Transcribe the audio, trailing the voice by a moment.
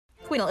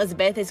Queen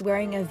Elizabeth is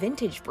wearing a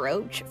vintage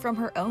brooch from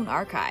her own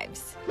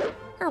archives.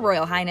 Her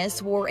Royal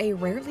Highness wore a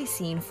rarely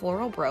seen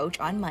floral brooch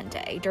on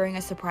Monday during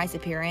a surprise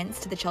appearance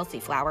to the Chelsea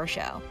Flower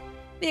Show.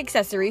 The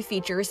accessory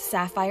features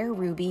sapphire,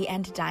 ruby,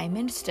 and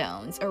diamond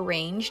stones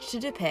arranged to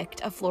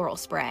depict a floral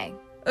spray.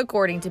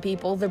 According to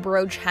People, the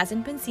brooch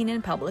hasn't been seen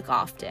in public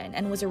often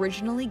and was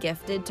originally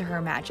gifted to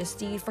Her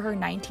Majesty for her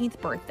 19th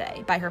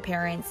birthday by her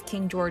parents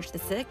King George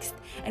VI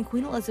and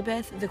Queen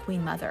Elizabeth, the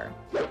Queen Mother.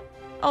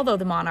 Although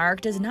the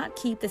monarch does not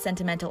keep the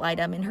sentimental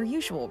item in her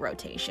usual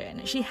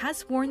rotation, she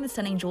has worn the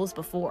stunning jewels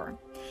before.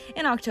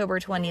 In October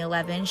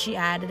 2011, she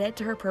added it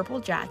to her purple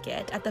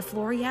jacket at the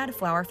Floriade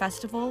Flower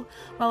Festival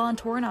while on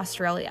tour in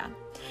Australia,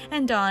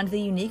 and donned the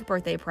unique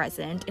birthday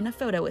present in a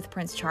photo with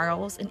Prince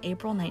Charles in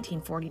April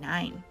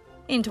 1949.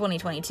 In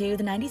 2022,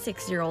 the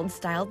 96-year-old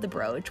styled the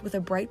brooch with a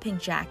bright pink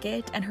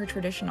jacket and her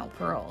traditional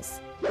pearls.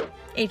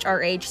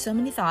 HRH So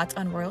Many Thoughts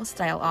on Royal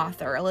Style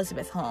author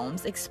Elizabeth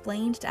Holmes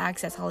explained to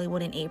Access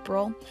Hollywood in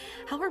April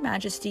how Her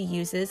Majesty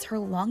uses her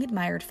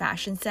long-admired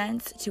fashion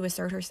sense to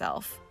assert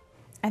herself.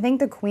 I think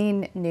the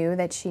Queen knew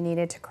that she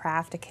needed to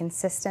craft a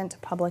consistent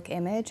public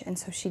image, and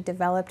so she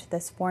developed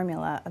this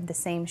formula of the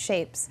same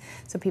shapes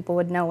so people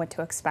would know what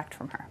to expect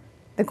from her.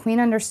 The Queen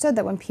understood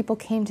that when people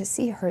came to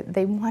see her,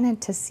 they wanted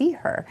to see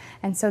her,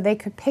 and so they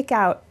could pick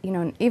out,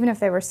 even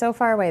if they were so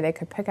far away, they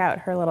could pick out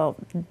her little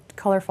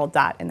colorful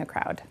dot in the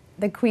crowd.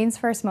 The Queen's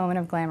first moment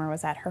of glamour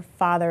was at her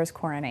father's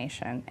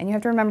coronation, and you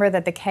have to remember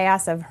that the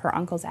chaos of her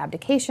uncle's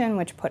abdication,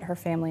 which put her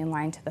family in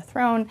line to the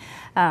throne,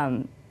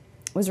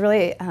 was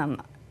really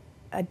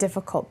a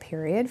difficult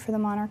period for the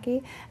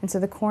monarchy, and so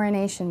the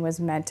coronation was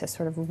meant to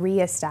sort of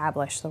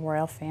reestablish the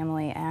royal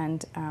family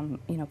and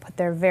put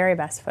their very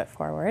best foot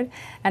forward.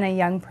 And a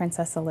young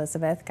Princess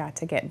Elizabeth got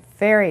to get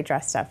very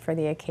dressed up for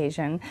the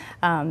occasion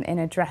in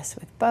a dress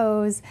with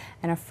bows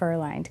and a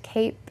fur-lined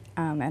cape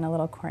and a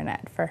little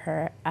coronet for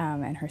her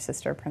and her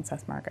sister,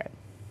 Princess Margaret.